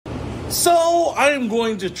So I am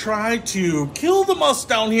going to try to kill the must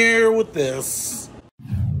down here with this.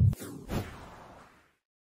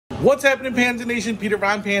 What's happening, Panda Nation? Peter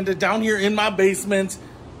Von Panda down here in my basement.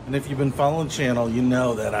 And if you've been following the channel, you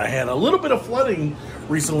know that I had a little bit of flooding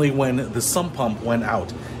recently when the sump pump went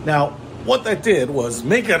out. Now, what that did was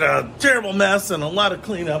make it a terrible mess and a lot of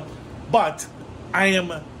cleanup, but I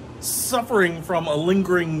am suffering from a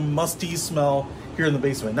lingering musty smell here in the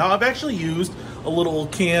basement. Now, I've actually used a little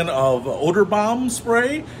can of odor bomb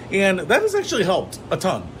spray, and that has actually helped a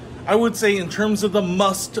ton. I would say in terms of the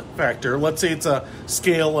must factor, let's say it's a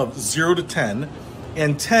scale of 0 to 10,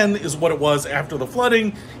 and 10 is what it was after the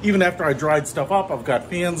flooding. Even after I dried stuff up, I've got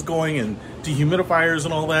fans going and dehumidifiers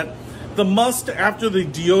and all that. The must after the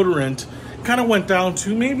deodorant kind of went down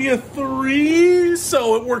to maybe a 3,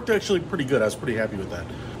 so it worked actually pretty good. I was pretty happy with that.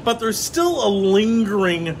 But there's still a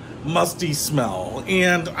lingering musty smell,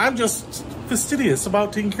 and I'm just fastidious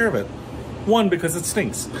about taking care of it. One, because it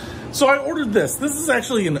stinks. So I ordered this. This is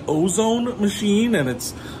actually an Ozone machine, and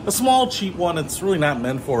it's a small, cheap one. It's really not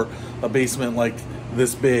meant for a basement like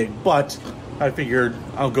this big, but I figured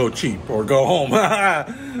I'll go cheap or go home.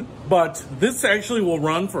 But this actually will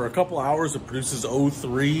run for a couple hours. It produces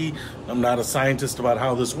O3. I'm not a scientist about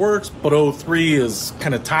how this works, but O3 is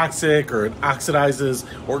kind of toxic, or it oxidizes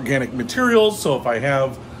organic materials. So if I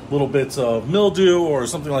have little bits of mildew or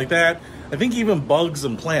something like that, I think even bugs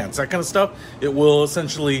and plants, that kind of stuff, it will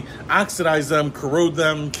essentially oxidize them, corrode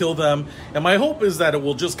them, kill them. And my hope is that it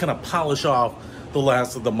will just kind of polish off the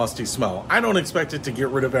last of the musty smell. I don't expect it to get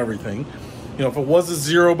rid of everything. You know, if it was a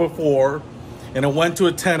 0 before and it went to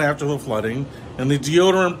a 10 after the flooding and the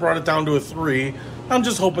deodorant brought it down to a 3, I'm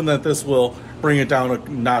just hoping that this will bring it down a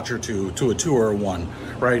notch or two to a 2 or a 1,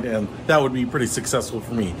 right? And that would be pretty successful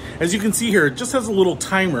for me. As you can see here, it just has a little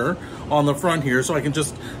timer on the front here, so I can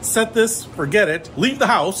just set this, forget it, leave the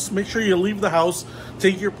house, make sure you leave the house,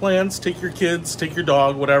 take your plants, take your kids, take your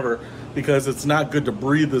dog, whatever, because it's not good to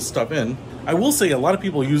breathe this stuff in. I will say a lot of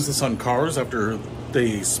people use this on cars after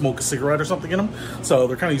they smoke a cigarette or something in them, so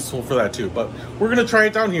they're kind of useful for that too. But we're gonna try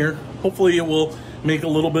it down here. Hopefully it will make a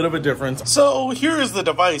little bit of a difference. So here is the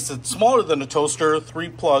device. It's smaller than a toaster,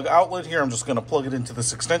 3-plug outlet here. I'm just gonna plug it into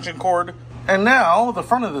this extension cord. And now the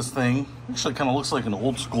front of this thing actually kind of looks like an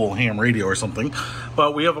old school ham radio or something,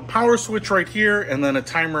 but we have a power switch right here and then a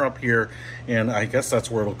timer up here, and I guess that's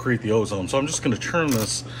where it'll create the ozone. So I'm just gonna turn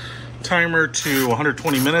this timer to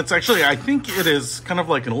 120 minutes. Actually, I think it is kind of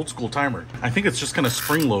like an old school timer. I think it's just kind of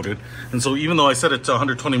spring loaded. And so even though I set it to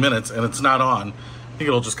 120 minutes and it's not on, I think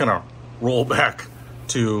it'll just kind of roll back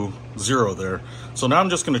to 0 there. So now I'm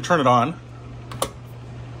just going to turn it on.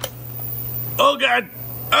 Oh God,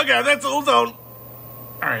 that's ozone.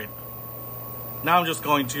 All right. Now I'm just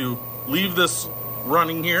going to leave this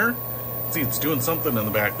running here. See, it's doing something in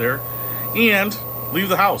the back there. And leave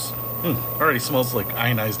the house. Already smells like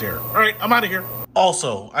ionized air. All right, I'm out of here.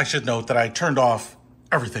 Also, I should note that I turned off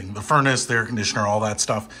everything, the furnace, the air conditioner, all that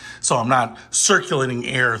stuff. So I'm not circulating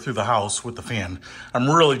air through the house with the fan. I'm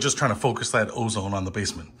really just trying to focus that ozone on the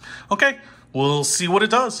basement. Okay, we'll see what it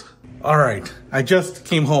does. All right, I just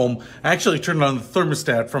came home. I actually turned on the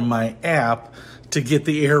thermostat from my app to get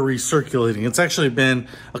the air recirculating. It's actually been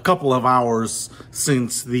a couple of hours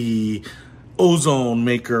since the ozone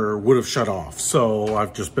maker would have shut off. So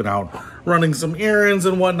I've just been out running some errands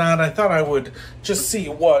and whatnot. I thought I would just see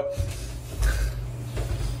what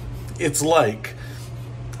it's like.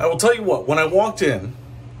 I will tell you what, when I walked in,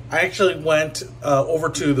 I actually went over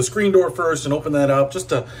to the screen door first and opened that up just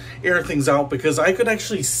to air things out, because I could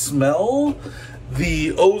actually smell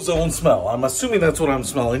the ozone smell. I'm assuming that's what I'm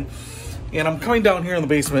smelling. And I'm coming down here in the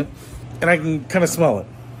basement and I can kind of smell it.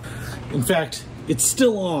 In fact, it's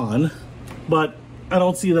still on, but I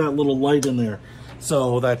don't see that little light in there.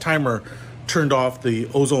 So that timer turned off the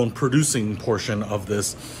ozone producing portion of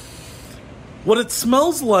this. What it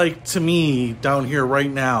smells like to me down here right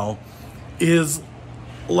now is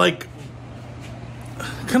like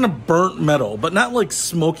kind of burnt metal, but not like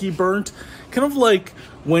smoky burnt, kind of like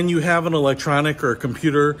when you have an electronic or a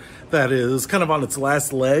computer that is kind of on its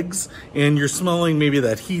last legs and you're smelling maybe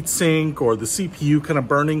that heat sink or the CPU kind of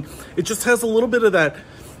burning. It just has a little bit of that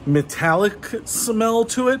metallic smell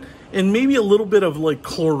to it, and maybe a little bit of like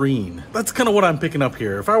chlorine. That's kind of what I'm picking up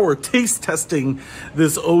here. If I were taste testing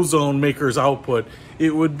this ozone maker's output,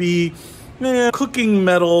 it would be cooking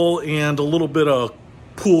metal and a little bit of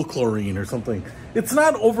pool chlorine or something. It's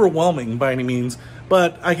not overwhelming by any means,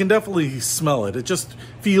 but I can definitely smell it. It just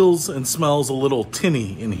feels and smells a little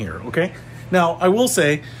tinny in here, okay? Now, I will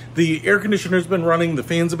say the air conditioner's been running, the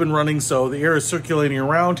fans have been running, so the air is circulating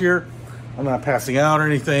around here. I'm not passing out or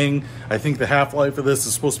anything. I think the half-life of this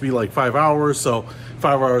is supposed to be like 5 hours, so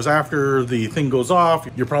 5 hours after the thing goes off,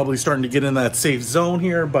 you're probably starting to get in that safe zone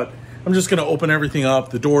here, but I'm just gonna open everything up,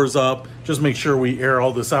 the doors up, just make sure we air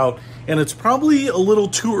all this out. And it's probably a little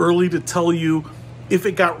too early to tell you if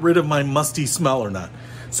it got rid of my musty smell or not.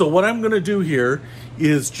 So what I'm gonna do here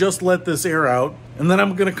is just let this air out, and then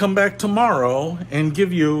I'm gonna come back tomorrow and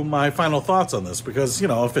give you my final thoughts on this, because, you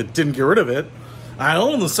know, if it didn't get rid of it, I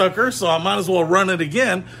own the sucker, so I might as well run it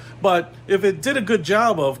again. But if it did a good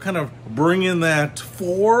job of kind of bringing that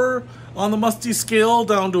 4 on the musty scale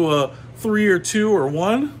down to a 3 or 2 or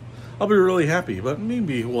 1, I'll be really happy. But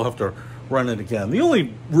maybe we'll have to run it again. The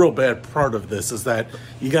only real bad part of this is that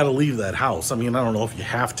you got to leave that house. I mean, I don't know if you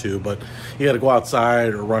have to, but you got to go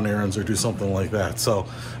outside or run errands or do something like that. So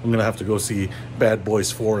I'm going to have to go see Bad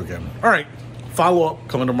Boys 4 again. All right, follow-up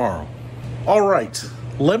coming tomorrow. All right.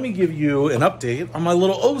 Let me give you an update on my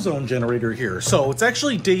little ozone generator here. So it's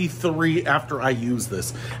actually day 3 after I used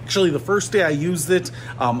this. Actually, the first day I used it,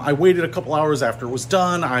 I waited a couple hours after it was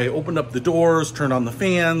done. I opened up the doors, turned on the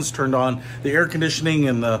fans, turned on the air conditioning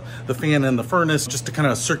and the fan in the furnace just to kind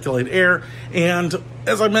of circulate air. And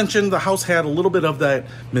as I mentioned, the house had a little bit of that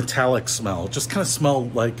metallic smell. It just kind of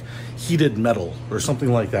smelled like heated metal or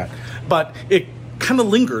something like that. But it kind of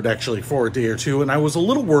lingered actually for a day or two, and I was a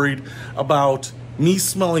little worried about me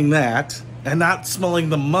smelling that and not smelling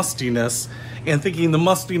the mustiness and thinking the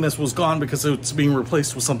mustiness was gone because it's being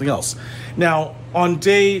replaced with something else. Now, on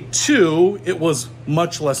day 2, it was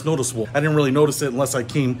much less noticeable. I didn't really notice it unless I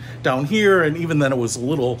came down here, and even then it was a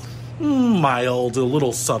little mild, a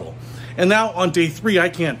little subtle. And now on day 3, I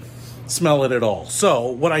can't smell it at all. So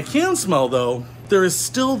what I can smell, though, there is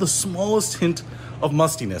still the smallest hint of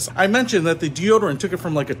mustiness. I mentioned that the deodorant took it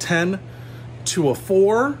from like a 10 to a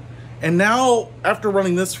 4. And now, after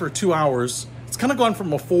running this for 2 hours, it's kind of gone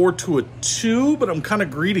from a 4 to a 2, but I'm kind of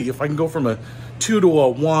greedy if I can go from a 2 to a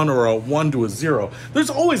 1 or a 1 to a 0. There's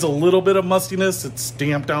always a little bit of mustiness. It's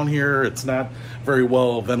damp down here. It's not very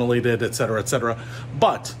well ventilated, etc., etc.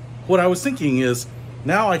 But what I was thinking is,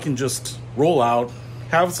 now I can just roll out,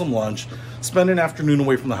 have some lunch, spend an afternoon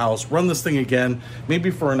away from the house, run this thing again, maybe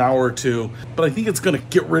for an hour or 2, but I think it's gonna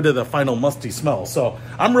get rid of the final musty smell. So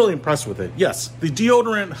I'm really impressed with it. Yes, the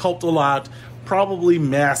deodorant helped a lot, probably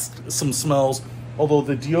masked some smells, although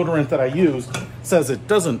the deodorant that I used says it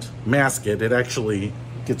doesn't mask it, it actually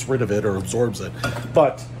gets rid of it or absorbs it.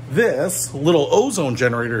 But this little ozone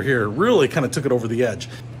generator here really kind of took it over the edge.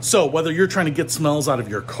 So whether you're trying to get smells out of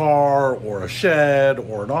your car or a shed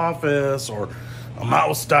or an office, or a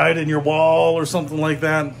mouse died in your wall or something like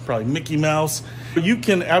that, probably Mickey Mouse, you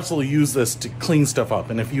can absolutely use this to clean stuff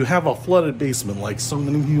up. And if you have a flooded basement like so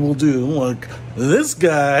many people do, like this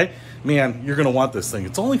guy, man, you're gonna want this thing.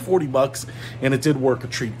 It's only 40 bucks and it did work a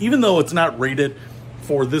treat. Even though it's not rated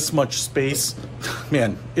for this much space,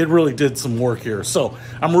 man, it really did some work here. So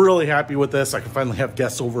I'm really happy with this. I can finally have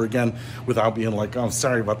guests over again without being like, oh, I'm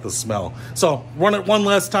sorry about the smell. So run it one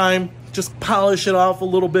last time, just polish it off a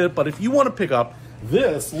little bit. But if you want to pick up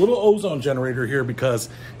this little ozone generator here because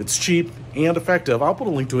it's cheap and effective, I'll put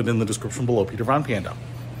a link to it in the description below. Peter Von Panda,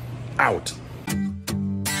 out.